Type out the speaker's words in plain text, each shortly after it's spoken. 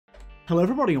Hello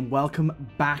everybody and welcome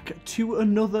back to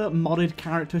another modded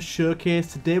character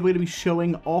showcase. Today we're going to be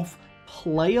showing off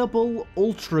playable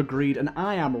Ultra Greed, and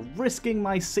I am risking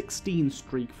my 16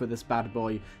 streak for this bad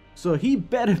boy. So he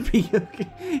better be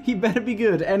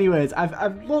good. Anyways,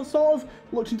 I've sort of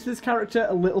looked into this character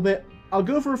a little bit. I'll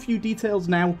go for a few details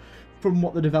now from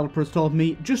what the developer has told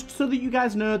me, just so that you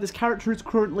guys know this character is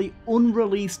currently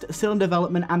unreleased, still in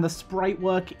development, and the sprite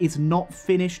work is not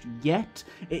finished yet.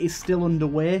 It is still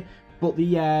underway. But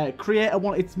the creator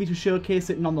wanted me to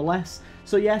showcase it nonetheless.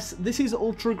 So yes, this is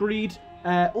Ultra Greed.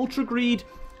 Ultra Greed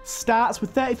starts with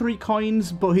 33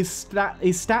 coins, but his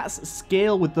stats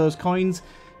scale with those coins.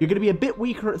 You're going to be a bit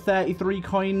weaker at 33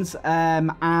 coins,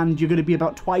 and you're going to be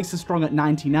about twice as strong at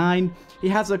 99. He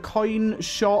has a coin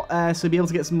shot, so he'll be able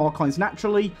to get some more coins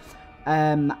naturally.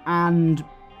 And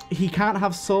he can't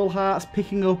have soul hearts.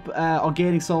 Picking up or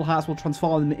gaining soul hearts will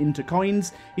transform them into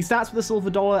coins. He starts with a silver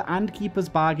dollar and keeper's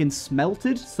bargain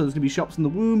smelted, so there's going to be shops in the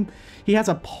womb. He has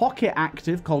a pocket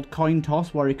active called coin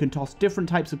toss, where he can toss different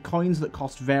types of coins that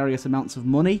cost various amounts of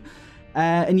money.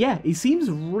 And yeah, he seems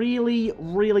really,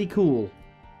 really cool.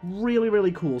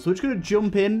 Really cool. So we're just going to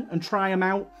jump in and try him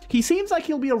out. He seems like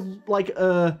he'll be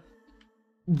a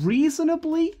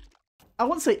reasonably, I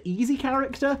won't say easy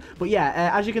character, but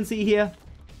yeah, as you can see here,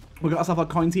 we've got ourselves our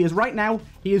coins. Right now,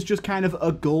 he is just kind of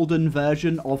a golden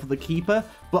version of the Keeper.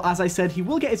 But as I said, he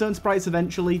will get his own sprites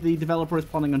eventually. The developer is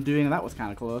planning on doing, and that was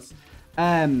kind of close.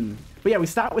 But yeah, we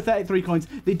start with 33 coins.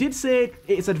 They did say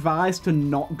it's advised to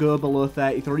not go below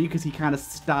 33 because he kind of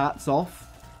starts off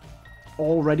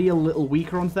already a little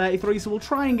weaker on 33. So we'll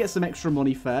try and get some extra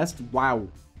money first. Wow.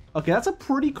 Okay, that's a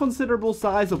pretty considerable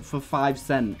size up for 5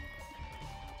 cents.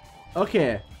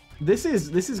 Okay. This is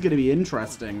going to be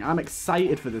interesting. I'm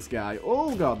excited for this guy.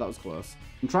 Oh god, that was close.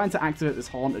 I'm trying to activate this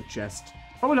haunted chest.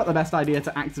 Probably not the best idea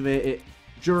to activate it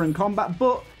during combat,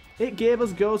 but it gave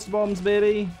us ghost bombs,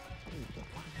 baby.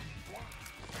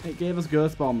 It gave us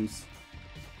ghost bombs.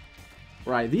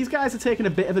 Right, these guys are taking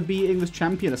a bit of a beating. This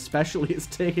champion especially is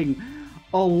taking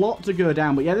a lot to go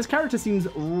down. But yeah, this character seems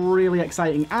really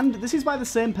exciting. And this is by the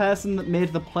same person that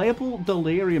made the playable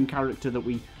Delirium character that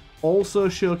we also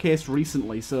showcased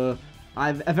recently. So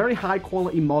I've a very high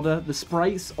quality modder. The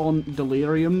sprites on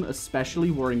Delirium especially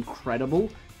were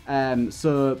incredible.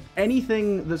 So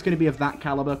anything that's going to be of that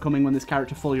caliber coming when this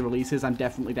character fully releases, I'm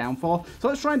definitely down for. So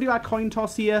let's try and do our coin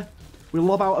toss here. We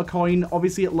lob out a coin.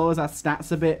 Obviously, it lowers our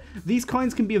stats a bit. These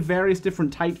coins can be of various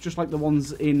different types, just like the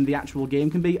ones in the actual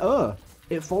game can be. Oh,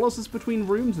 it follows us between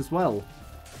rooms as well.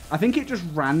 I think it just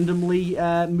randomly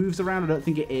moves around. I don't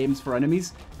think it aims for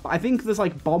enemies. But I think there's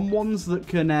like bomb ones that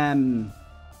can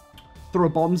throw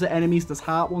bombs at enemies. There's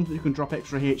heart ones that you can drop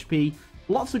extra HP.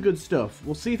 Lots of good stuff.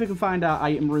 We'll see if we can find our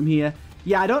item room here.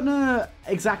 Yeah, I don't know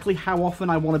exactly how often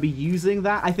I want to be using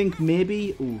that. I think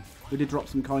maybe... Ooh, we did drop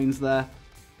some coins there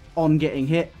on getting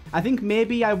hit. I think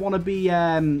maybe I want to be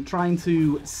trying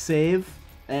to save...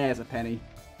 There's a penny.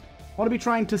 I want to be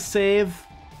trying to save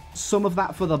some of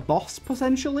that for the boss,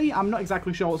 potentially. I'm not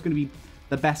exactly sure what's going to be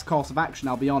the best course of action,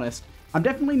 I'll be honest. I'm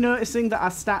definitely noticing that our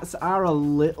stats are a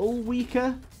little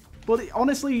weaker, but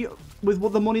honestly, with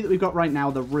the money that we've got right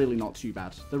now, they're really not too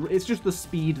bad. It's just the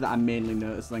speed that I'm mainly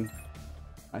noticing.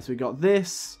 Right, so we got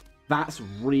this. That's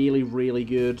really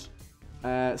good.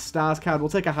 Stars card. We'll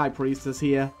take a High Priestess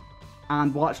here,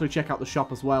 and we'll actually check out the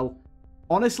shop as well.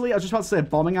 Honestly, I was just about to say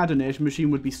bombing our donation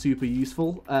machine would be super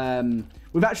useful.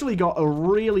 We've actually got a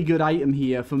really good item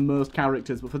here for most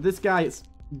characters, but for this guy, it's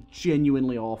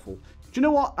genuinely awful. Do you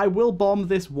know what? I will bomb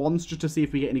this once just to see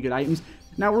if we get any good items.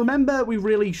 Now, remember, we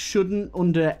really shouldn't,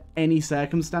 under any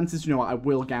circumstances, you know what? I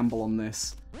will gamble on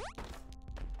this.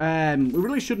 We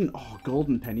really shouldn't... Oh,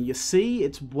 golden penny. You see?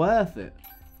 It's worth it.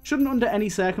 Shouldn't, under any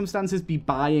circumstances, be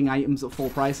buying items at full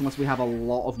price unless we have a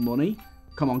lot of money.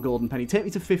 Come on, golden penny. Take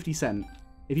me to 50 cents.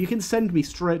 If you can send me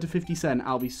straight to 50 cents,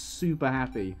 I'll be super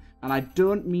happy. And I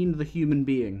don't mean the human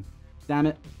being. Damn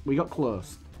it. We got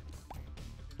close.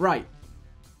 Right.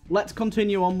 Let's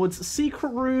continue onwards. Secret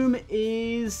room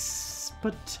is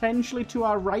potentially to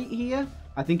our right here.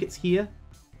 I think it's here.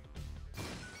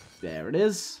 There it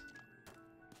is.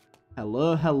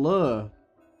 Hello, hello.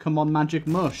 Come on, magic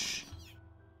mush.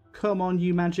 Come on,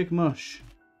 you magic mush.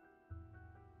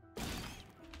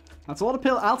 That's a lot of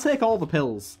pills. I'll take all the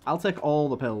pills. I'll take all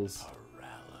the pills.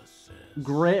 Paralysis.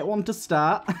 Great one to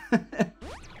start.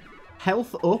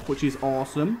 Health up, which is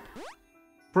awesome.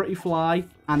 Pretty fly,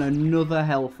 and another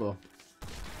health up.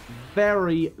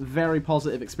 Very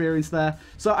positive experience there.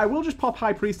 So I will just pop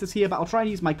High Priestess here, but I'll try and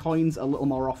use my coins a little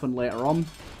more often later on.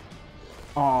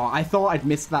 Oh, I thought I'd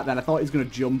missed that then. I thought he was going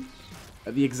to jump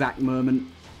at the exact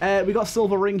moment. We got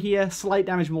Silver Ring here, slight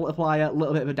damage multiplier, a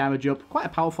little bit of a damage up. Quite a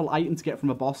powerful item to get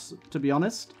from a boss, to be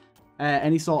honest.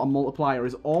 Any sort of multiplier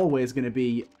is always going to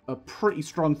be a pretty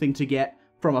strong thing to get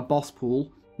from a boss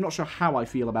pool. I'm not sure how I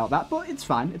feel about that, but it's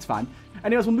fine, it's fine.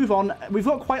 Anyways, we'll move on. We've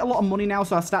got quite a lot of money now,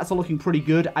 so our stats are looking pretty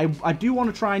good. I do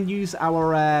want to try and use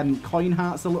our coin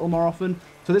hearts a little more often.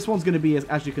 So this one's going to be,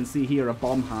 as you can see here, a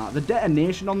bomb heart. The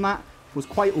detonation on that was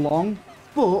quite long,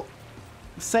 but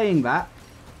saying that...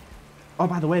 Oh,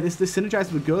 by the way, this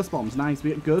synergized with ghost bombs. Nice, we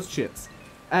get ghost shits.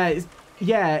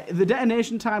 Yeah, the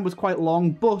detonation time was quite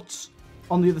long, but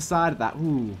on the other side of that...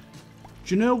 Ooh.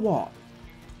 Do you know what?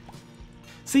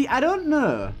 See, I don't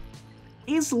know.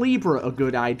 Is Libra a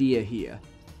good idea here?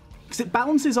 Because it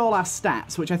balances all our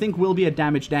stats, which I think will be a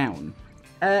damage down.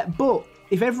 But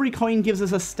if every coin gives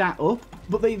us a stat up,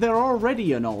 but they're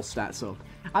already an all stats up,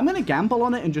 I'm going to gamble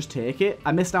on it and just take it.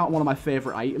 I missed out on one of my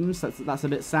favourite items. That's a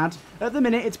bit sad. At the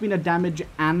minute, it's been a damage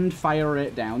and fire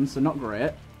rate down, so not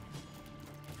great.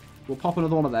 We'll pop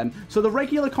another one of them. So the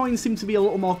regular coins seem to be a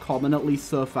little more common, at least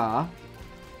so far.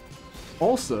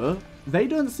 Also... They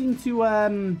don't seem to,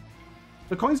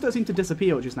 the coins don't seem to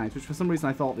disappear, which is nice, which for some reason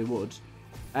I thought they would.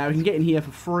 We can get in here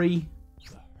for free.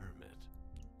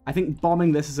 I think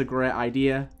bombing this is a great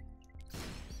idea.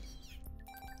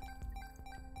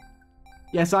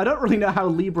 Yeah, so I don't really know how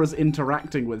Libra's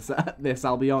interacting with this,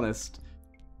 I'll be honest.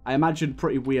 I imagine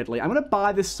pretty weirdly. I'm going to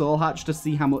buy this soul hatch to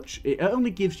see how much... It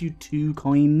only gives you 2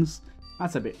 coins.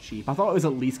 That's a bit cheap. I thought it was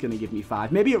at least going to give me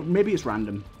 5. Maybe it's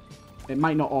random. It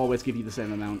might not always give you the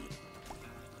same amount.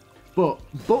 But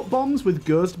butt bombs with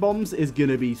ghost bombs is going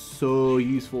to be so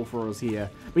useful for us here.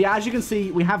 But yeah, as you can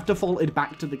see, we have defaulted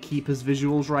back to the Keeper's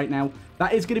visuals right now.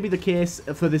 That is going to be the case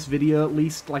for this video, at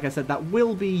least. Like I said, that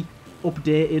will be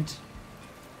updated.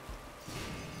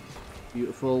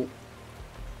 Beautiful.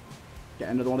 Get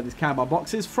another one of these cardboard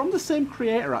boxes from the same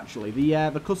creator, actually.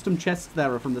 The custom chests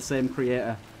there are from the same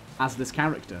creator as this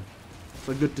character.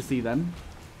 So good to see them.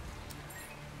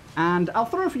 And I'll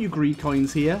throw a few greed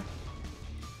coins here.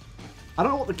 I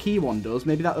don't know what the key one does.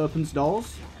 Maybe that opens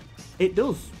doors? It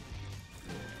does.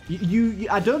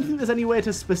 I don't think there's any way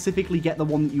to specifically get the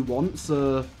one that you want,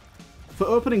 so for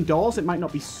opening doors, it might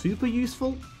not be super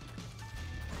useful.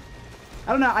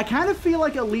 I don't know. I kind of feel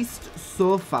like, at least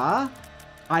so far,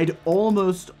 I'd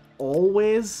almost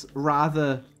always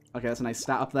rather... Okay, that's a nice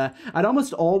stat up there. I'd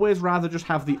almost always rather just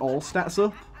have the all stats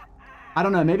up. I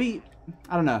don't know. Maybe...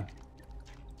 I don't know.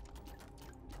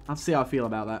 I'll see how I feel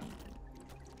about that.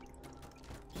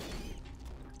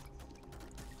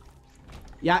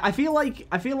 Yeah, I feel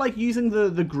like using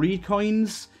the greed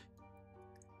coins.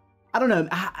 I don't know.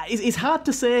 It's hard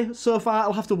to say so far.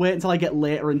 I'll have to wait until I get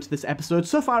later into this episode.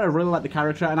 So far, I really like the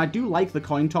character, and I do like the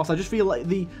coin toss. I just feel like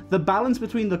the balance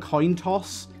between the coin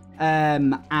toss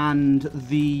and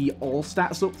the all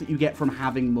stats up that you get from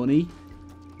having money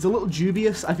is a little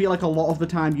dubious. I feel like a lot of the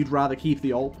time you'd rather keep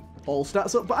the all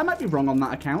stats up, but I might be wrong on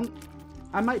that account.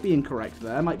 I might be incorrect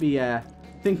there. I might be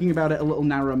thinking about it a little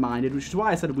narrow-minded, which is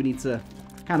why I said we need to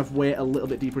kind of wait a little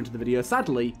bit deeper into the video.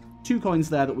 Sadly, 2 coins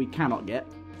there that we cannot get.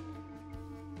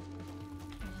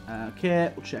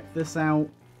 Okay, we'll check this out.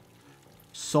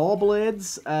 Saw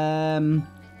blades.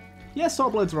 Yeah, saw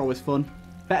blades are always fun.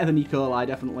 Better than E. coli,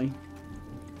 definitely.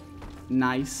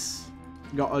 Nice.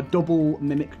 Got a double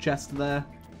mimic chest there.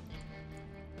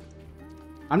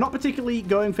 I'm not particularly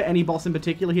going for any boss in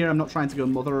particular here. I'm not trying to go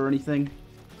mother or anything.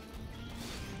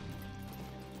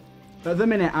 But at the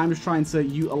minute, I'm just trying to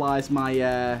utilize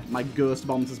my my ghost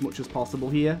bombs as much as possible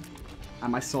here.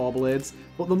 And my saw blades.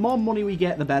 But the more money we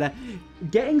get, the better.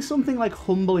 Getting something like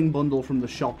Humbling Bundle from the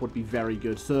shop would be very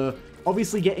good. So,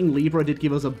 obviously getting Libra did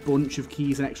give us a bunch of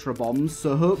keys and extra bombs.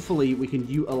 So hopefully we can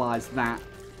utilize that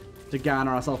to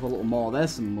garner ourselves a little more.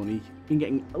 There's some money. Been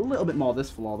getting a little bit more this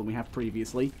floor than we have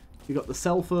previously. We've got the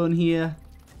cell phone here.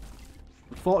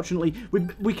 Unfortunately,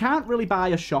 we can't really buy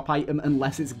a shop item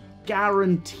unless it's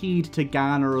guaranteed to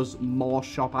garner us more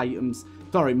shop items.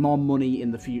 Sorry, more money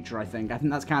in the future, I think. I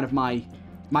think that's kind of my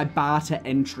bar to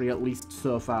entry, at least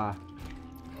so far.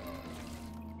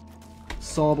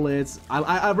 Saw blades.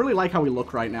 I really like how we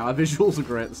look right now. Our visuals are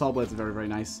great. The saw blades are very, very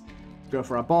nice. Go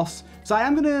for our boss. So I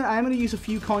am gonna use a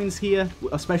few coins here,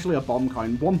 especially a bomb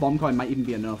coin. 1 bomb coin might even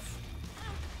be enough.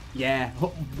 Yeah.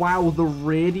 Wow, the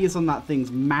radius on that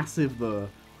thing's massive, though.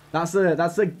 I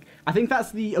think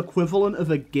that's the equivalent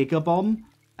of a Giga Bomb.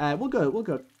 We'll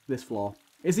go this floor.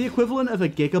 It's the equivalent of a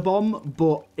Giga Bomb,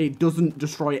 but it doesn't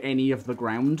destroy any of the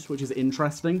ground, which is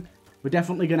interesting. We're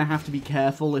definitely going to have to be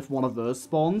careful if one of those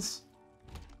spawns.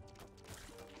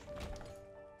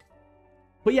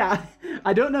 But yeah,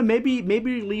 I don't know, maybe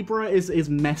Libra is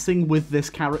messing with this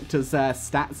character's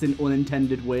stats in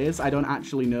unintended ways. I don't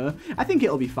actually know. I think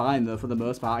it'll be fine, though, for the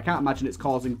most part. I can't imagine it's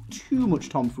causing too much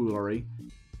tomfoolery.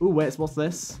 Ooh, wait, what's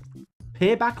this?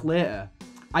 Payback later.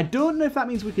 I don't know if that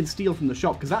means we can steal from the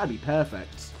shop, because that'd be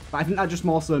perfect. But I think that just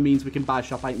more so means we can buy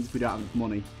shop items if we don't have enough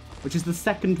money. Which is the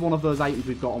second one of those items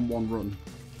we've got on one run.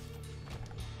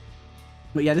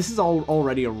 But yeah, this is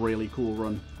already a really cool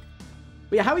run.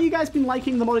 But yeah, how have you guys been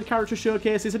liking the modded character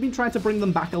showcases? I've been trying to bring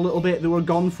them back a little bit. They were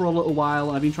gone for a little while,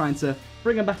 and I've been trying to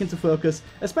bring them back into focus.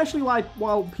 Especially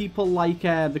while people like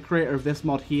the creator of this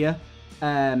mod here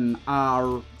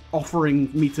are offering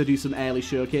me to do some early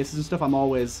showcases and stuff. I'm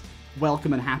always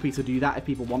welcome and happy to do that if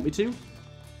people want me to.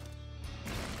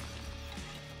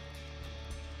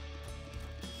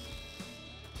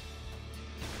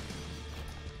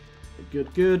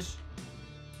 Good, good.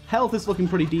 Health is looking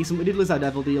pretty decent. We did lose our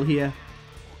devil deal here.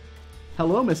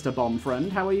 Hello, Mr. Bomb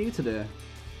Friend. How are you today?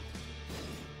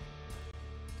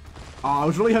 Oh, I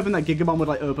was really hoping that Gigabomb would,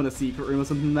 like, open a secret room or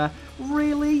something there.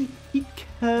 Really? He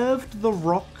curved the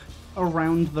rock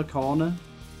around the corner?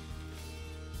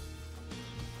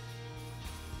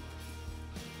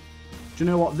 Do you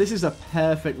know what? This is a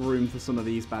perfect room for some of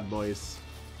these bad boys.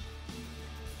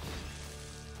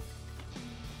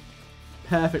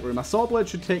 Perfect room. My Sawblade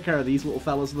should take care of these little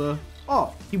fellas, though.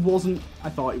 Oh, he wasn't. I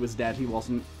thought he was dead. He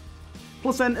wasn't.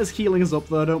 Placenta's healing us up,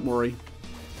 though. Don't worry.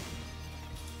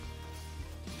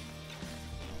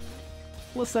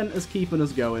 Placenta's keeping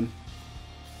us going.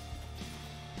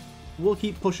 We'll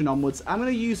keep pushing onwards. I'm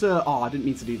going to use a... Oh, I didn't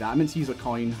mean to do that. I meant to use a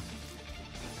coin.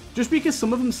 Just because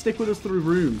some of them stick with us through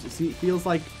rooms. It feels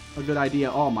like a good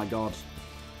idea. Oh, my God.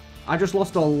 I just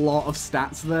lost a lot of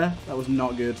stats there. That was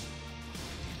not good.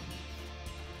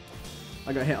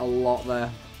 I got hit a lot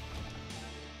there.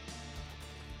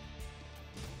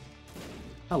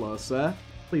 Hello, sir.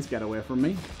 Please get away from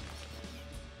me.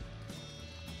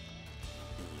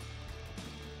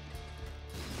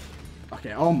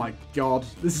 Okay, oh my god.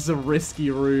 This is a risky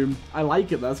room. I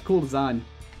like it, that's cool design.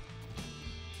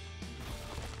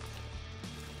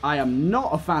 I am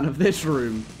not a fan of this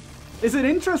room. It's an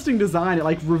interesting design. It,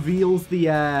 like, reveals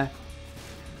the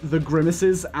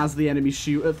grimaces as the enemies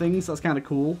shoot at things. That's kind of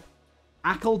cool.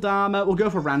 Akeldama, we'll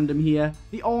go for random here.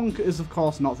 The Onk is, of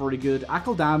course, not very good.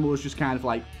 Akeldama was just kind of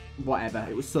like, whatever.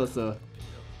 It was so-so.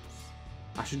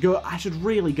 I should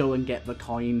really go and get the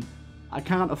coin. I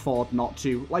can't afford not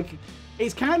to. Like,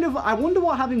 it's kind of, I wonder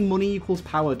what having money equals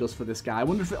power does for this guy. I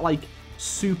wonder if it, like,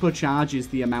 supercharges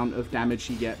the amount of damage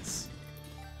he gets.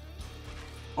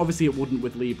 Obviously, it wouldn't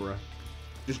with Libra.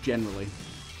 Just generally.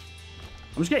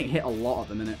 I'm just getting hit a lot at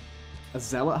the minute. A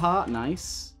Zealot Heart,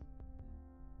 nice.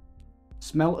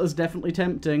 Smelter's definitely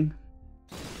tempting.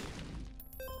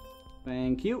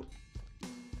 Thank you.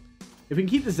 If we can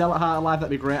keep the Zealot Heart alive,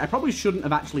 that'd be great. I probably shouldn't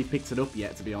have actually picked it up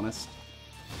yet, to be honest.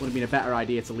 Would have been a better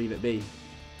idea to leave it be.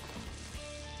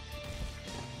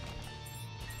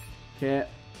 Okay.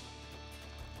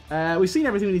 We've seen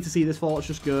everything we need to see this for. Let's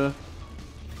just go.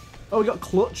 Oh, we got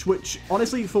Clutch, which,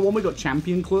 honestly, for one, we got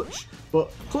Champion Clutch. But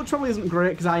Clutch probably isn't great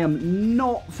because I am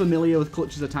not familiar with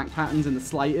Clutch's attack patterns in the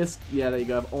slightest. Yeah, there you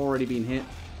go. I've already been hit.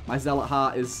 My Zealot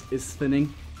Heart is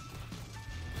thinning.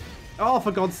 Oh,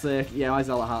 for God's sake. Yeah, my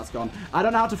Zealot Heart's gone. I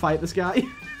don't know how to fight this guy.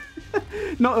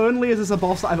 Not only is this a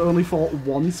boss that I've only fought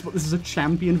once, but this is a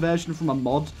champion version from a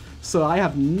mod. So I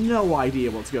have no idea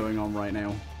what's going on right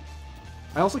now.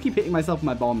 I also keep hitting myself with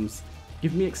my bombs.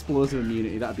 Give me explosive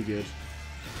immunity. That'd be good.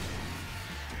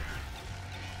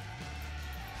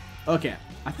 Okay,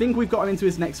 I think we've got him into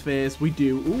his next phase. We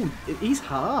do. Ooh, he's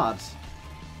hard.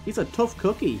 He's a tough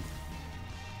cookie.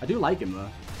 I do like him, though.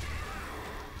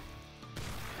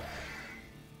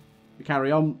 We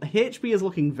carry on. HP is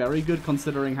looking very good,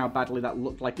 considering how badly that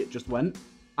looked like it just went.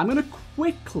 I'm going to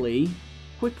quickly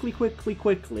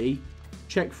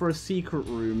check for a secret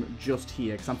room just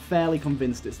here, because I'm fairly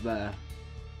convinced it's there.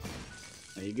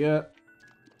 There you go.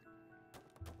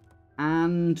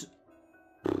 And...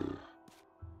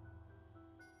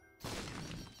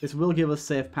 this will give us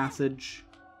safe passage.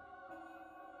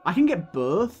 I can get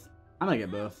both. I'm going to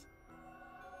get both.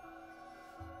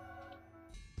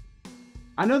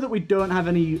 I know that we don't have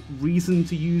any reason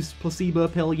to use Placebo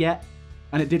Pill yet.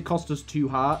 And it did cost us 2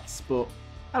 hearts. But,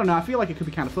 I don't know. I feel like it could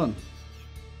be kind of fun.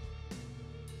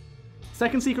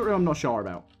 Second secret room I'm not sure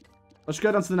about. Let's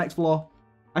go down to the next floor.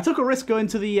 I took a risk going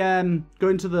to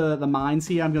the mines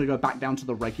here. I'm going to go back down to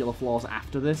the regular floors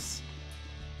after this.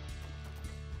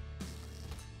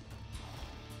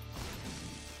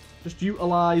 Just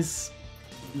utilize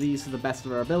these to the best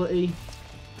of our ability.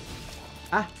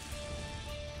 Ah!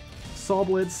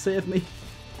 Sawblades, save me.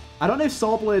 I don't know if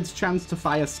Sawblade's chance to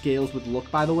fire scales with luck,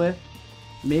 by the way.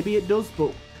 Maybe it does,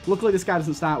 but luckily this guy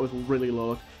doesn't start with really low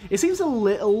luck. It seems a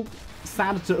little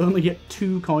sad to only get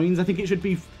 2 coins. I think it should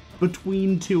be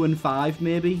between 2 and 5,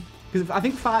 maybe. Because I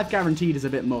think 5 guaranteed is a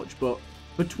bit much, but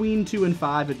between 2 and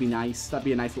 5 would be nice. That'd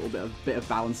be a nice little bit of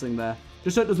balancing there.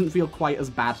 Just so it doesn't feel quite as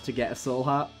bad to get a soul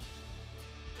heart.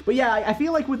 But yeah, I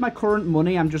feel like with my current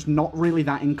money, I'm just not really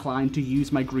that inclined to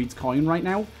use my Greed's coin right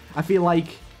now. I feel like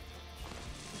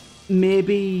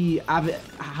maybe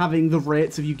having the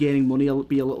rates of you gaining money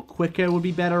be a little quicker would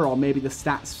be better, or maybe the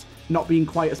stats not being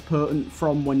quite as potent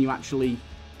from when you actually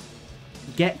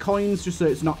get coins, just so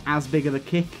it's not as big of a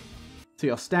kick to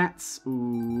your stats.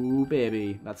 Ooh,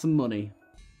 baby, that's some money.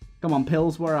 Come on,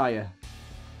 pills, where are you?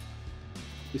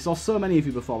 We saw so many of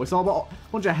you before. We saw a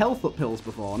bunch of health up pills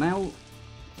before. Now,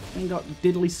 ain't got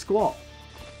diddly squat.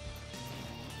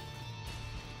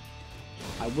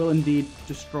 I will indeed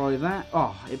destroy that.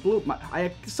 Oh, it blew up my...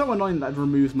 It's so annoying that it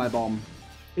removes my bomb.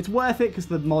 It's worth it because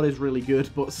the mod is really good,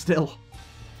 but still.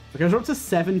 Okay, we're up to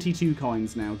 72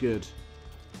 coins now. Good.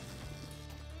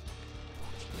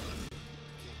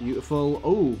 Beautiful.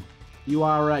 Oh, you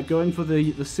are going for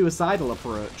the suicidal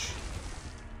approach.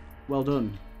 Well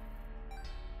done.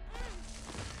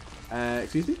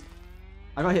 Excuse me?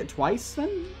 I got hit twice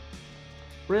then?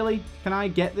 Really? Can I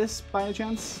get this by any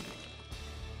chance?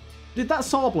 Did that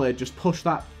saw blade just push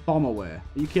that bomb away? Are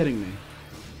you kidding me?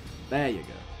 There you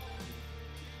go.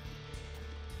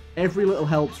 Every little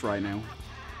helps right now.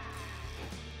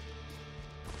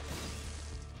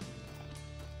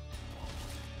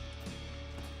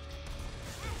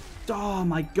 Oh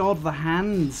my god, the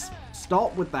hands.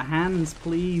 Stop with the hands,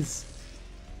 please.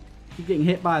 Keep getting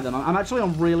hit by them. I'm actually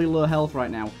on really low health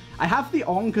right now. I have the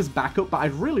Onk as backup, but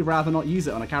I'd really rather not use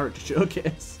it on a character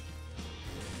showcase.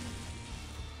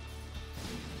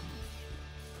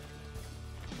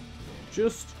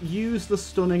 Just use the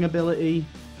stunning ability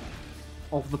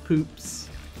of the poops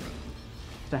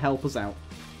to help us out.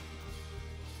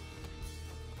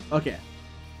 Okay.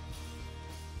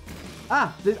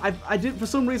 Ah, I did, for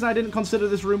some reason I didn't consider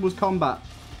this room was combat.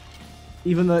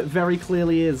 Even though it very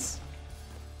clearly is.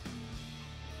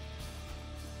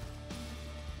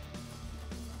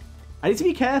 I need to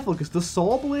be careful because the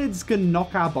saw blades can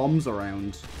knock our bombs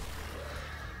around.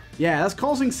 Yeah, that's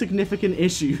causing significant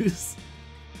issues.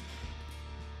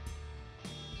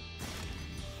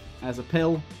 There's a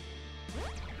pill.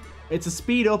 It's a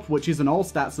speed up, which is an all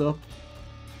stats up.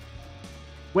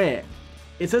 Wait,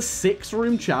 it's a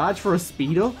 6-room charge for a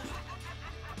speed up?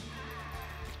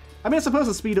 I mean, I suppose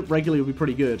a speed up regularly would be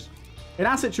pretty good. In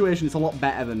our situation, it's a lot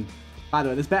better than... By the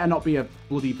way, this better not be a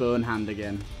bloody burn hand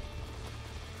again.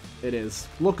 It is.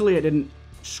 Luckily, it didn't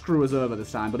screw us over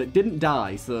this time, but it didn't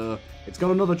die, so it's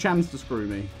got another chance to screw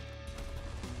me.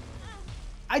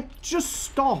 I just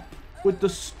stop with the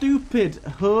stupid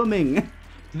homing.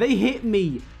 They hit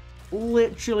me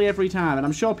literally every time, and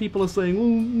I'm sure people are saying,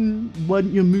 oh, why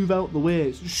don't you move out the way?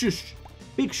 It's shush.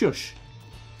 Big shush.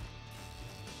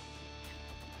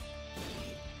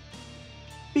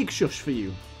 Big shush for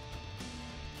you.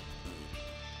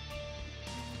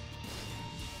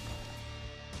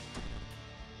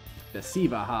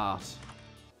 Deceiver Heart.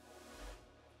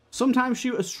 Sometimes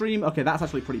shoot a stream. Okay, that's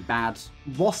actually pretty bad.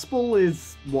 Waspel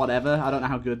is whatever. I don't know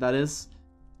how good that is.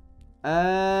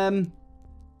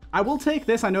 I will take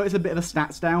this. I know it's a bit of a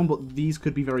stats down, but these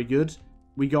could be very good.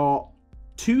 We got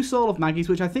 2 Soul of Maggies,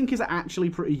 which I think is actually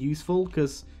pretty useful,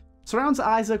 because surrounds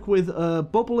Isaac with a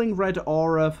bubbling red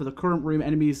aura for the current room.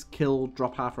 Enemies killed,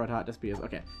 drop half red heart, disappears.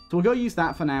 Okay, so we'll go use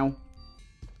that for now.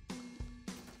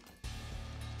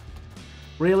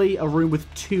 Really? A room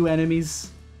with 2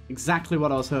 enemies? Exactly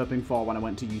what I was hoping for when I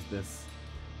went to use this.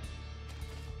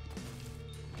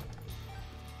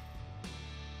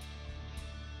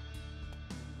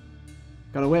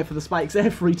 Gotta wait for the spikes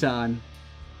every time.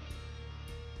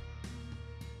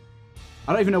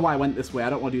 I don't even know why I went this way. I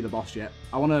don't want to do the boss yet.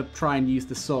 I want to try and use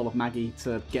the Soul of Maggie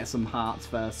to get some hearts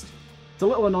first. It's a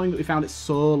little annoying that we found it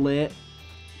so late.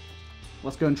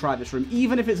 Let's go and try this room.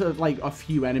 Even if it's like a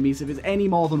few enemies, if it's any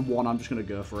more than 1, I'm just going to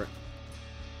go for it.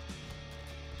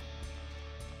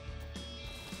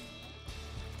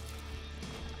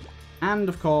 And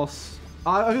of course,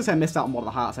 I was going to say I missed out on one of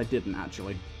the hearts. I didn't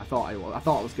actually. I thought I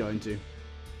was going to.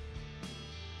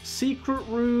 Secret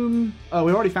room. Oh,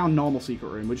 we already found normal secret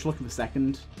room. We're just looking for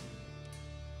second.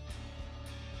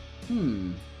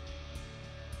 Second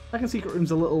secret room's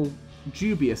a little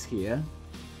dubious here.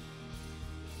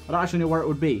 I don't actually know where it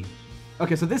would be.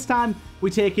 Okay, so this time we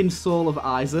take in Soul of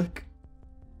Isaac.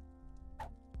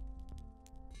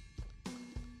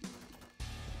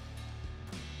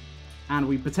 And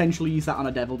we potentially use that on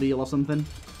a Devil Deal or something.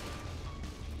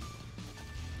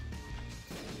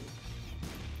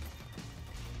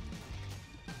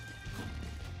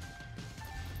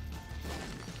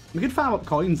 We could farm up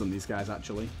coins on these guys,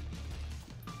 actually.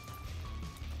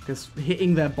 Because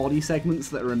hitting their body segments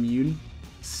that are immune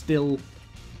still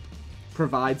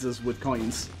provides us with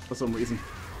coins for some reason.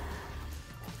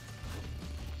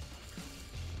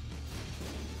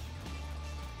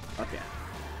 Okay.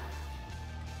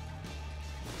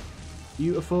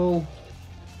 Beautiful.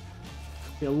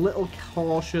 Be a little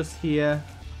cautious here.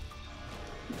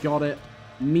 Got it.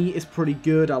 Meat is pretty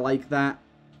good. I like that.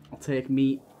 I'll take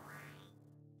meat.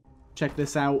 Check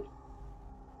this out.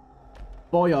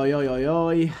 Boy, oi, oi, oi,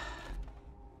 oi.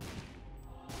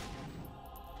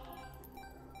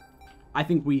 I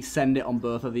think we send it on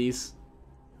both of these.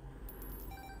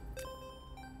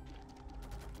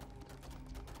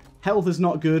 Health is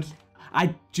not good.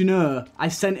 Do you know, I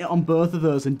sent it on both of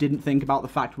those and didn't think about the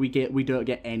fact we don't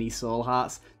get any soul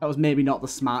hearts. That was maybe not the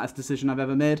smartest decision I've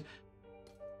ever made.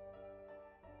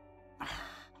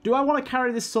 Do I want to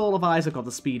carry this Soul of Isaac or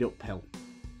the speed up pill?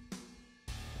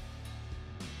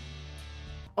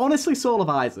 Honestly, Soul of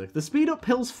Isaac. The speed up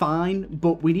pill's fine,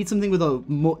 but we need something with a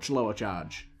much lower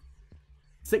charge.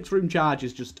 6 room charge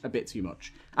is just a bit too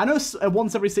much. I know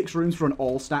once every 6 rooms for an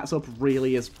all stats up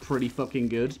really is pretty fucking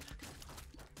good.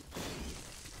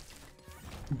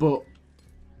 But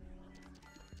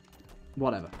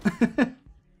whatever.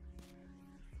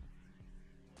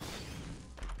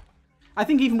 I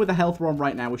think even with the health we're on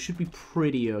right now, we should be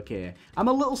pretty okay. I'm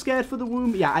a little scared for the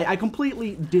womb. Yeah, I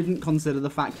completely didn't consider the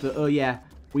fact that, oh yeah,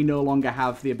 we no longer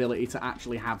have the ability to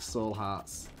actually have soul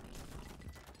hearts.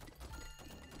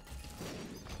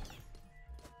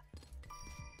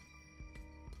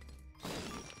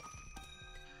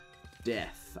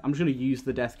 Death. I'm just going to use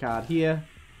the death card here.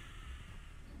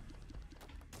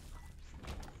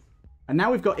 And now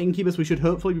we've got Incubus, we should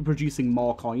hopefully be producing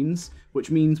more coins,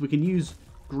 which means we can use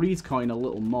Greed's coin a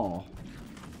little more.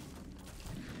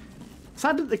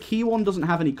 Sad that the key one doesn't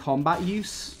have any combat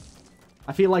use.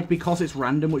 I feel like because it's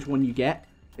random which one you get,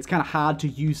 it's kind of hard to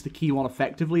use the key one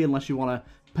effectively unless you want to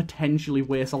potentially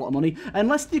waste a lot of money.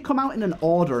 Unless they come out in an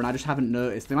order and I just haven't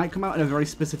noticed. They might come out in a very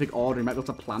specific order, you might be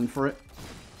able to plan for it.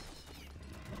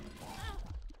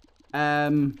 I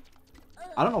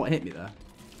don't know what hit me there.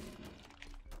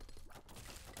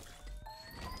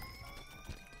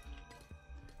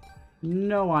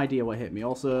 No idea what hit me.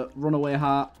 Also, Runaway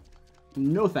Heart.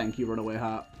 No thank you, Runaway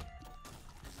Heart.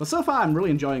 But so far, I'm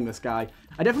really enjoying this guy.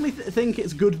 I definitely think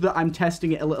it's good that I'm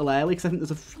testing it a little early, because I think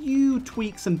there's a few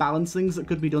tweaks and balancings that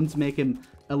could be done to make him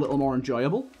a little more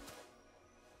enjoyable.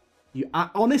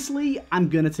 Honestly, I'm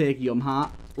going to take Yum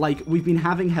Heart. Like, we've been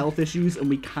having health issues, and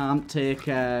we can't take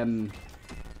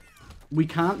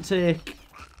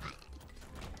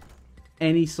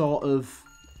any sort of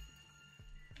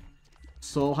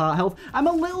soul heart health. I'm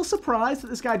a little surprised that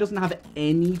this guy doesn't have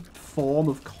any form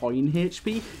of coin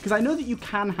HP, because I know that you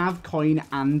can have coin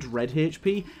and red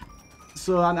HP,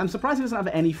 so I'm surprised he doesn't have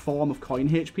any form of coin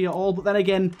HP at all, but then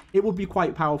again, it would be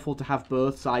quite powerful to have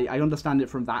both, so I understand it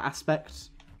from that aspect.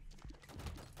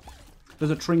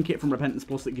 There's a trinket from Repentance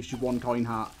Plus that gives you 1 coin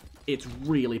heart. It's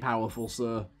really powerful,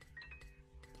 so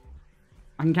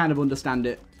I can kind of understand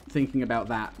it thinking about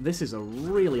that. This is a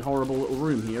really horrible little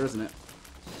room here, isn't it?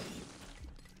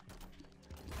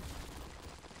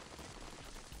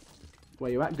 Where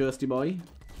you at, Ghosty boy?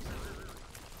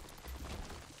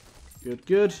 Good,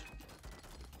 good.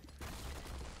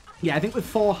 Yeah, I think with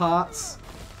 4 hearts,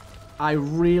 I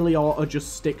really ought to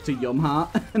just stick to Yum Heart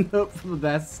and hope for the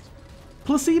best.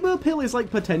 Placebo Pill is, like,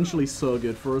 potentially so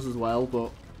good for us as well, but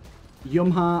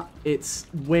Yum Heart, it's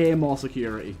way more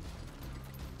security.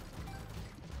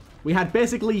 We had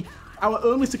basically, our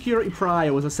only security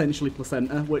prior was essentially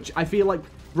Placenta, which I feel like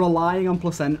relying on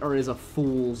Placenta is a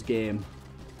fool's game.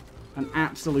 An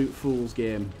absolute fool's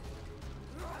game.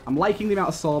 I'm liking the amount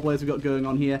of saw blades we've got going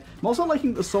on here. I'm also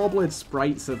liking that the saw blade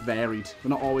sprites are varied. They're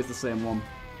not always the same one.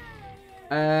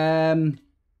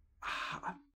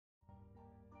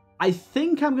 I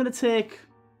think I'm going to take...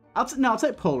 I'll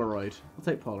take Polaroid. I'll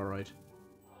take Polaroid.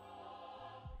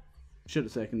 Should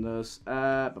have taken those.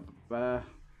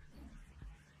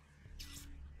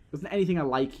 Isn't anything I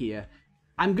like here?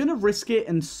 I'm going to risk it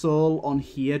and soul on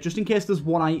here, just in case there's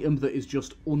one item that is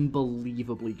just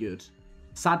unbelievably good.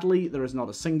 Sadly, there is not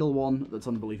a single one that's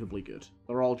unbelievably good.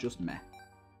 They're all just meh.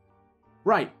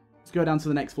 Right, let's go down to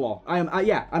the next floor.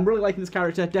 Yeah, I'm really liking this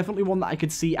character. Definitely one that I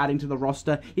could see adding to the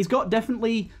roster. He's got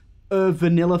definitely a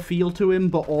vanilla feel to him,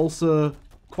 but also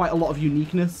quite a lot of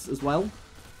uniqueness as well.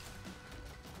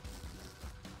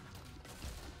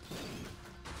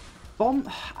 Bomb...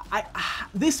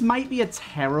 this might be a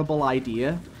terrible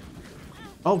idea.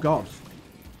 Oh, God.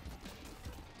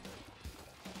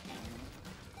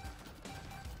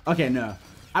 Okay, no.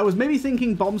 I was maybe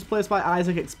thinking bombs placed by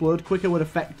Isaac explode quicker would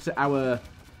affect our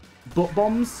butt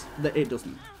bombs. That it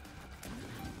doesn't.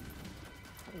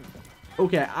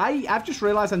 Okay, I've just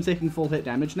realized I'm taking full hit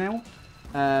damage now.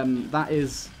 That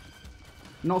is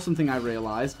not something I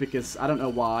realized because I don't know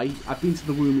why. I've been to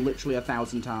the womb literally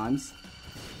 1,000 times.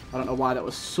 I don't know why that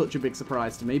was such a big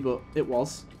surprise to me, but it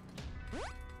was.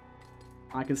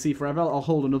 I can see forever. I'll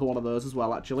hold another one of those as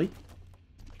well, actually.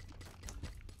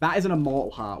 That is an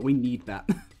immortal heart. We need that.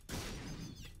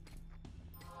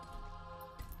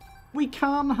 We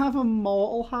can't have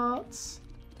immortal hearts?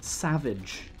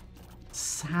 Savage.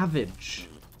 Savage.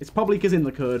 It's probably because in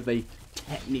the code they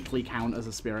technically count as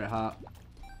a spirit heart.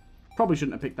 Probably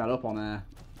shouldn't have picked that up on air.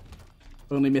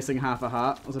 Only missing half a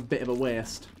heart. That was a bit of a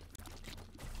waste.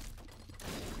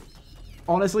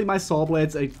 Honestly, my saw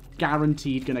blades are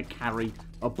guaranteed going to carry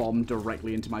a bomb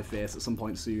directly into my face at some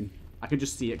point soon. I can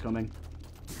just see it coming.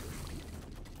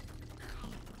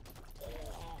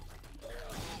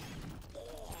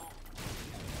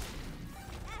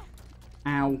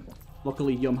 Ow.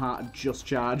 Luckily, Yum Heart just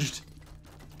charged.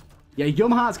 Yeah,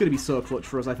 Yum Heart's going to be so clutch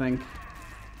for us, I think.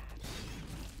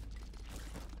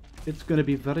 It's going to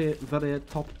be very, very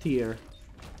top tier.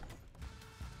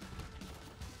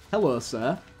 Hello,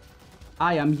 sir.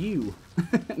 I am you.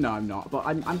 No, I'm not, but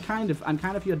I'm kind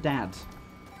of your dad.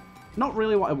 Not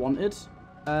really what I wanted.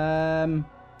 Don't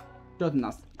think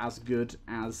that's as good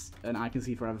as an I Can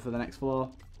See Forever for the next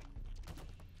floor.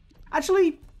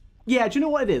 Actually, yeah, do you know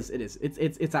what it is? It is.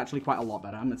 It's actually quite a lot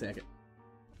better. I'm gonna take it.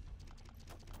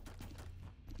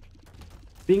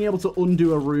 Being able to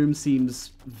undo a room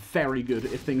seems very good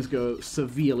if things go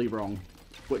severely wrong,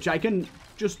 which I can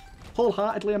just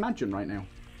wholeheartedly imagine right now.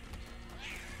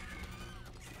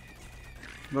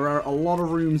 There are a lot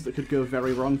of rooms that could go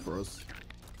very wrong for us.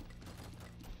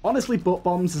 Honestly, Butt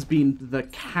Bombs has been the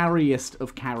carriest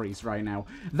of carries right now.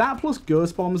 That plus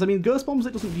Ghost Bombs. I mean, Ghost Bombs,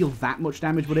 it doesn't deal that much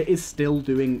damage, but it is still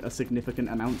doing a significant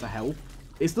amount to health.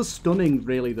 It's the stunning,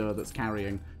 really, though, that's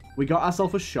carrying. We got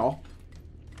ourselves a shop.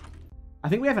 I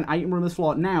think we have an item room this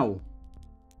floor. Now,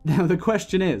 the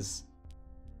question is,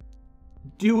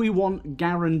 do we want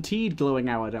guaranteed glowing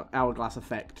hourglass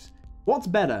effect? What's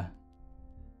better?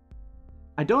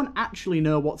 I don't actually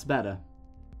know what's better.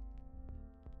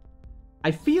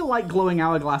 I feel like glowing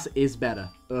hourglass is better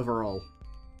overall.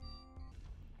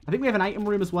 I think we have an item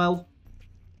room as well.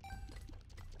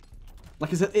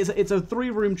 Like it's a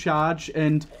 3-room charge,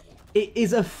 and it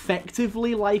is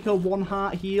effectively like a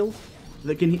 1-heart heal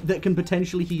that can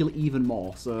potentially heal even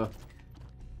more. So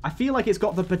I feel like it's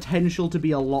got the potential to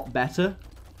be a lot better.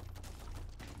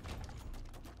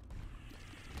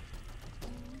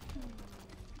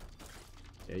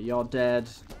 Yeah, you're dead.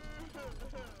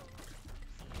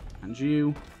 And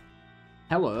you.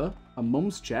 Hello. A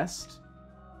mum's chest.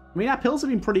 I mean, our pills have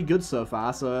been pretty good so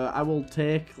far, so I will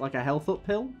take, like, a health up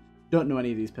pill. Don't know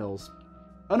any of these pills.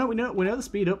 Oh, no, we know the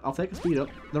speed up. I'll take a speed up.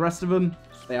 The rest of them,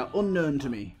 they are unknown to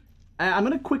me. I'm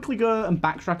going to quickly go and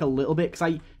backtrack a little bit,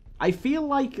 because I feel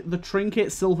like the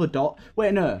trinket silver dot...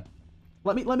 Wait, no.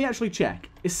 Let me actually check.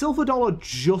 Is silver dollar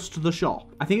just the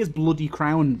shop? I think it's bloody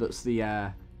crown that's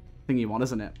the thingy one,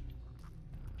 isn't it?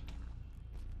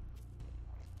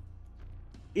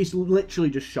 It's literally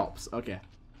just shops. Okay.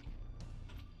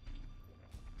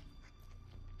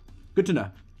 Good to know.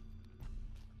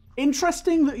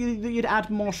 Interesting that you'd add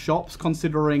more shops,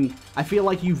 considering I feel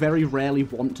like you very rarely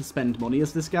want to spend money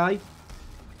as this guy.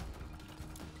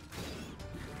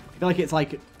 I feel like it's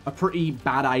like a pretty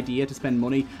bad idea to spend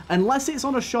money, unless it's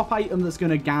on a shop item that's going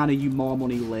to garner you more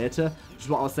money later, which is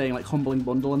what I was saying, like Humbling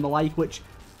Bundle and the like, which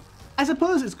I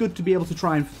suppose it's good to be able to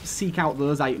try and seek out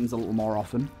those items a little more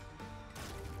often.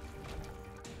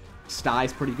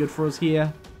 Stye's pretty good for us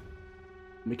here.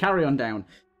 We carry on down.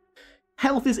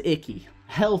 Health is icky.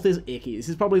 Health is icky. This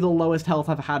is probably the lowest health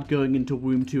I've had going into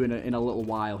Womb 2 in a little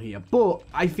while here. But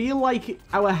I feel like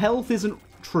our health isn't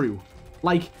true.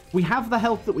 Like, we have the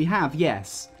health that we have,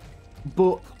 yes.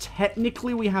 But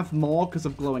technically we have more because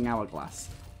of Glowing Hourglass.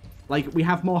 Like, we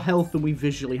have more health than we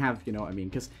visually have, you know what I mean?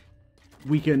 Because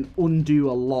we can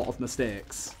undo a lot of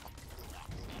mistakes.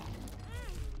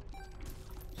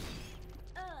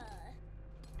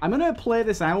 I'm going to play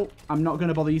this out. I'm not going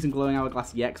to bother using Glowing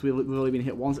Hourglass yet, because we've only been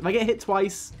hit once. If I get hit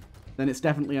twice, then it's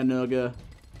definitely a no-go.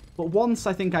 But once,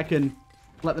 I think I can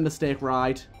let the mistake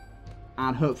ride,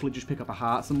 and hopefully just pick up a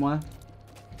heart somewhere.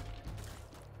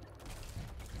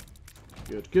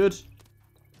 Good, good.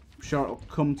 I'm sure it'll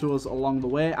come to us along the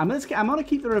way. I'm going to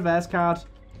keep the reverse card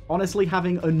Honestly,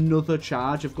 having another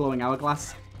charge of glowing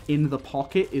hourglass in the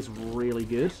pocket is really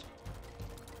good.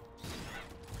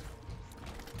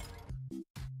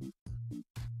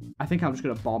 I think I'm just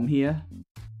going to bomb here.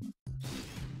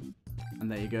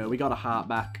 And there you go. We got a heart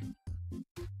back.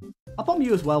 I'll bomb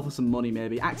you as well for some money,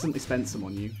 maybe. Accidentally spent some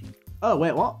on you. Oh,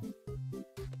 wait, what?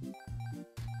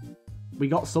 We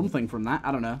got something from that.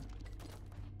 I don't know.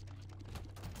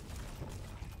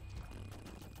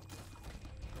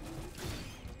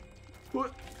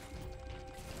 What?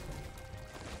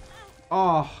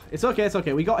 Oh, it's okay, it's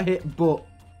okay. We got hit, but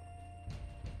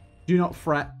do not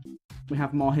fret. We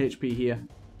have more HP here.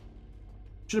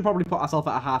 Should have probably put ourselves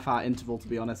at a half-hour interval, to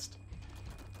be honest.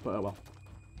 But oh well.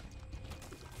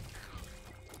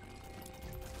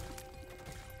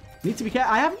 Need to be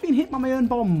careful. I haven't been hit by my own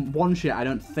bomb once yet, I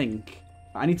don't think.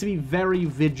 I need to be very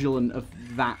vigilant of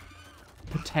that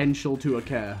potential to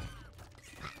occur.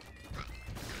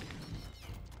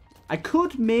 I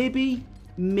could maybe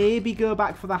go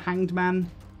back for the Hanged Man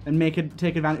and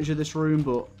take advantage of this room,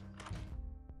 but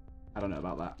I don't know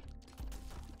about that.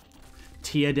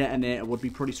 Tier Detonator would be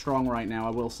pretty strong right now, I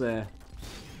will say.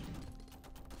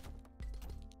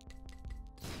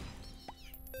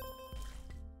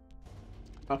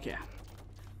 Okay.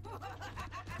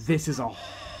 This is a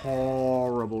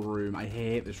horrible room. I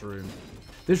hate this room.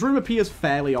 This room appears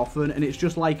fairly often, and it's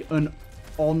just like an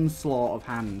onslaught of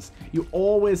hands. You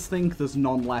always think there's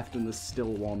none left, and there's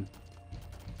still one.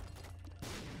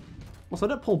 Also,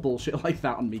 don't pull bullshit like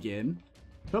that on me, game.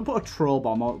 Don't put a troll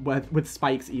bomb with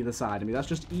spikes either side of me. That's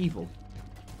just evil.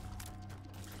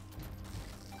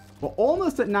 We're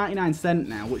almost at 99 cents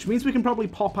now, which means we can probably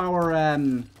pop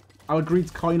our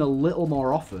Greed's coin a little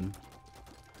more often.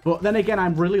 But then again,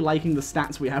 I'm really liking the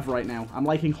stats we have right now. I'm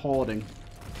liking hoarding.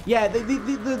 Yeah,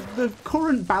 the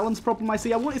current balance problem I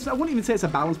see, I wouldn't even say it's a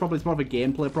balance problem, it's more of a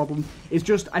gameplay problem. It's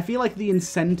just, I feel like the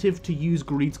incentive to use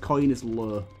Greed's coin is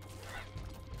low.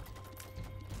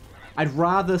 I'd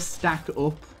rather stack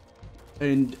up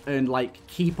and like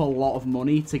keep a lot of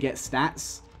money to get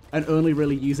stats and only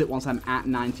really use it once I'm at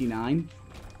 99.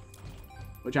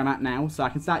 Which I'm at now, so I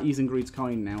can start using Greed's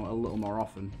coin now a little more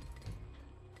often.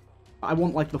 I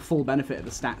want like the full benefit of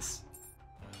the stats.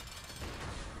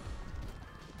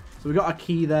 So we got a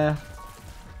key there.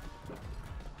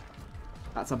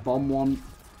 That's a bomb one.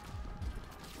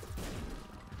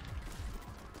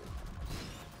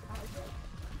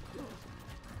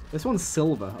 This one's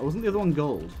silver. Oh, wasn't the other one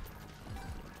gold?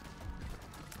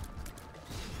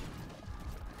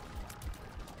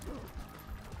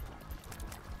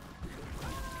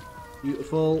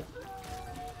 Beautiful.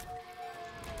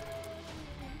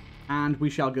 And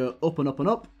we shall go up and up and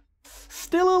up.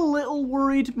 Still a little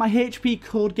worried. My HP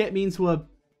could get me into a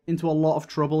lot of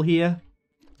trouble here.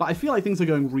 But I feel like things are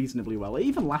going reasonably well. It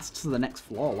even lasts to the next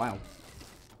floor. Wow.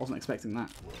 Wasn't expecting that.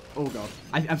 Oh god.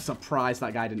 I'm surprised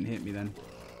that guy didn't hit me then.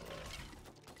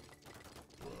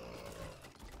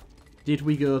 Did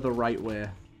we go the right way?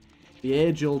 The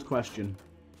age-old question.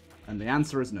 And the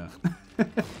answer is no.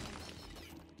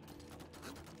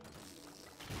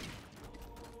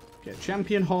 Okay,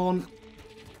 Champion Horn.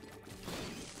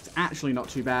 It's actually not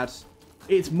too bad.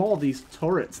 It's more these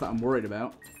turrets that I'm worried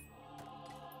about.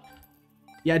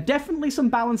 Yeah, definitely some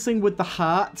balancing with the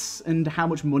hearts and how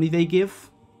much money they give.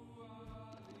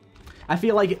 I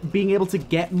feel like being able to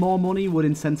get more money would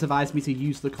incentivize me to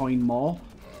use the coin more.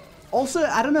 Also,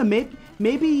 I don't know,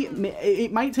 maybe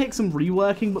it might take some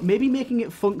reworking, but maybe making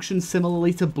it function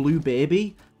similarly to Blue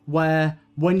Baby, where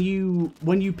when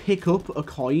you pick up a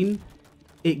coin,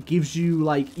 it gives you,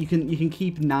 like, you can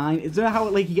keep 9. It's not how,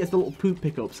 like, he gets the little poop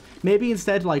pickups. Maybe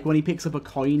instead, like, when he picks up a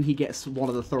coin, he gets one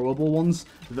of the throwable ones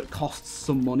that costs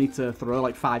some money to throw,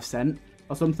 like 5 cents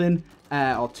or something,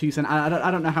 or 2 cents. I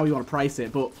don't know how you want to price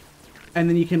it, but... And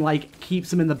then you can, like, keep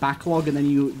some in the backlog, and then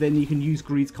you can use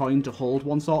Greed's coin to hold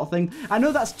one sort of thing. I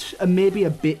know that's maybe a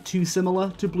bit too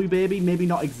similar to Blue Baby, maybe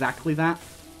not exactly that,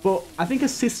 but I think a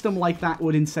system like that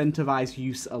would incentivize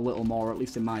use a little more, at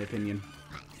least in my opinion.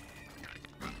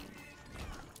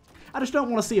 I just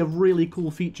don't want to see a really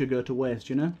cool feature go to waste,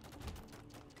 you know?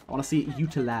 I want to see it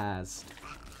utilized.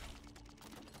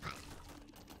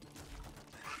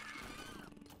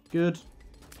 Good.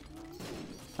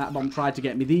 That bomb tried to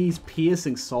get me. These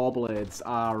piercing saw blades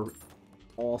are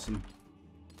awesome.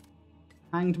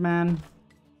 Hanged Man.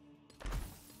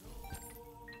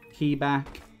 Key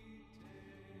back.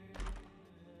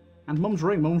 And Mum's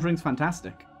Ring. Mum's Ring's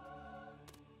fantastic.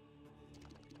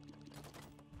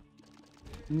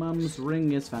 Mum's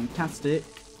Ring is fantastic.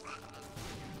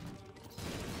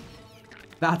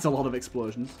 That's a lot of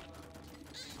explosions.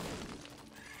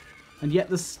 And yet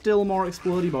there's still more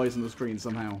explodey boys on the screen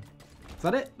somehow. Is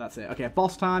that it? That's it. Okay,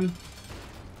 boss time.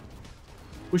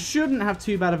 We shouldn't have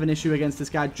too bad of an issue against this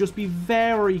guy. Just be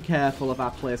very careful of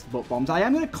our placed butt bombs. I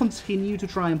am going to continue to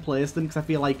try and place them because I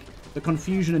feel like the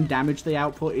confusion and damage they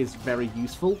output is very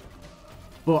useful.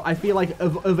 But I feel like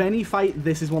of any fight,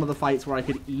 this is one of the fights where I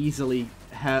could easily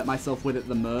hurt myself with it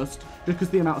the most. Just because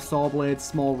the amount of saw blades,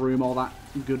 small room, all that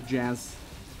good jazz.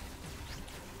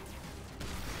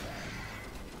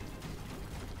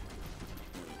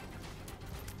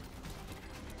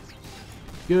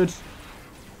 Good.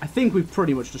 I think we've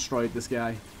pretty much destroyed this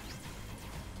guy.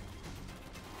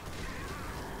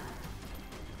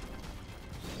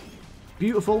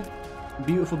 Beautiful.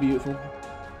 Beautiful, beautiful.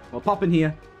 We'll pop in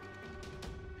here.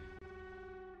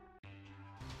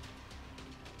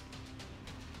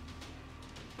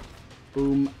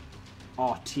 Boom.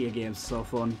 Oh, tier game's so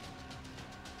fun.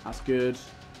 That's good.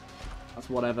 That's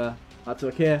whatever. That's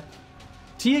okay.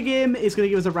 Tier game is going to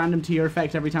give us a random tier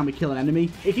effect every time we kill an enemy.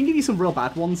 It can give you some real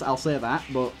bad ones, I'll say that,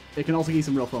 but it can also give you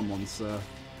some real fun ones, so...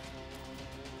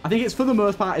 I think it's, for the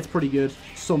most part, it's pretty good.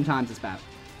 Sometimes it's bad.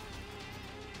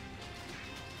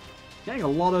 Getting a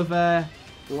lot of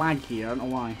lag here, I don't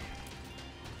know why.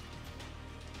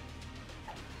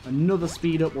 Another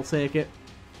speed up, we'll take it.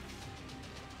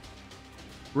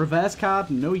 Reverse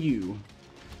card, no you.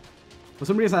 For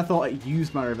some reason I thought it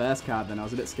used my reverse card then, I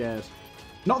was a bit scared.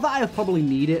 Not that I probably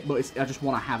need it, but I just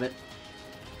want to have it.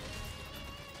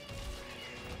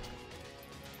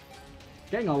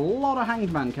 Getting a lot of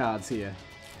Hanged Man cards here.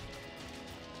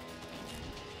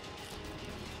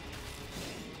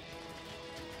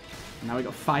 Now we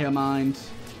got Fire Mind.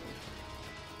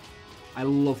 I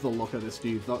love the look of this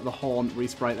dude. The horn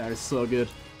resprite there is so good.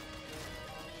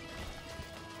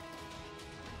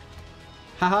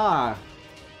 Haha!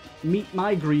 Meet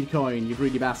my greed coin, you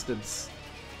greedy bastards.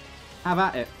 Have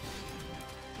at it.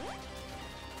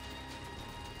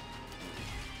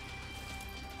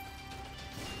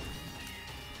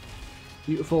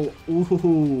 Beautiful.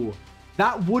 Ooh.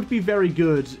 That would be very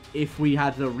good if we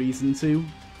had the reason to.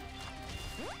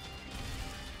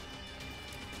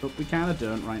 But we kind of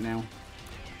don't right now.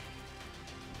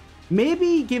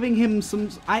 Maybe giving him some...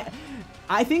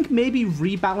 I think maybe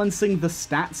rebalancing the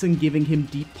stats and giving him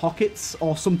deep pockets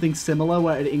or something similar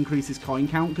where it increases coin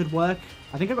count could work.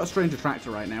 I think I've got Strange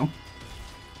Attractor right now.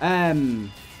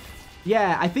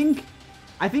 Yeah, I think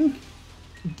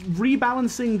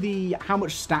rebalancing the how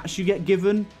much stats you get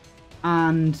given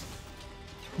and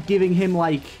giving him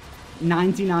like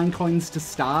 99 coins to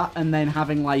start and then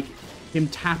having like him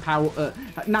tap out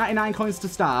at 99 coins to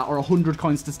start or 100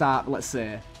 coins to start, let's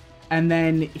say. And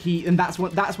then that's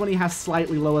when he has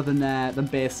slightly lower than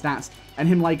base stats, and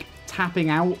him like tapping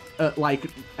out at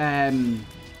like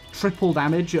triple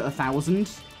damage at 1,000.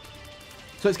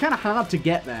 So it's kind of hard to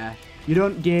get there. You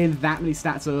don't gain that many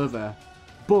stats over,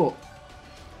 but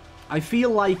I feel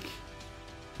like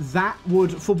that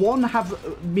would, for one,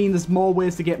 mean there's more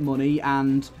ways to get money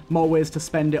and more ways to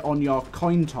spend it on your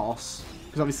coin toss.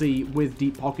 Because obviously with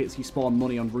deep pockets you spawn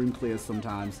money on room clears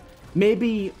sometimes.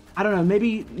 Maybe, I don't know,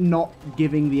 maybe not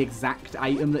giving the exact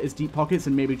item that is deep pockets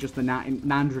and maybe just the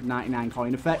 999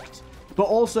 coin effect. But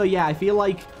also, yeah, I feel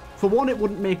like, for one, it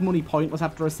wouldn't make money pointless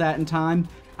after a certain time.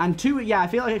 And two, yeah, I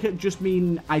feel like it could just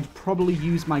mean I'd probably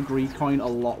use my greed coin a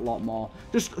lot more.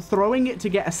 Just throwing it to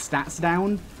get a stats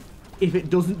down, if it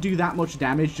doesn't do that much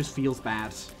damage, just feels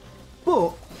bad.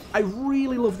 But I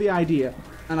really love the idea,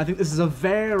 and I think this is a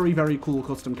very, very cool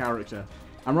custom character.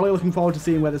 I'm really looking forward to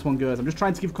seeing where this one goes. I'm just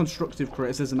trying to give constructive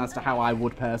criticism as to how I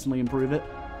would personally improve it.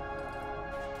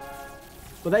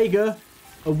 But there you go.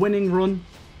 A winning run.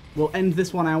 We'll end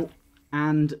this one out.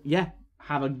 And yeah,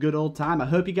 have a good old time. I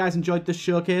hope you guys enjoyed this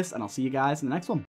showcase, and I'll see you guys in the next one.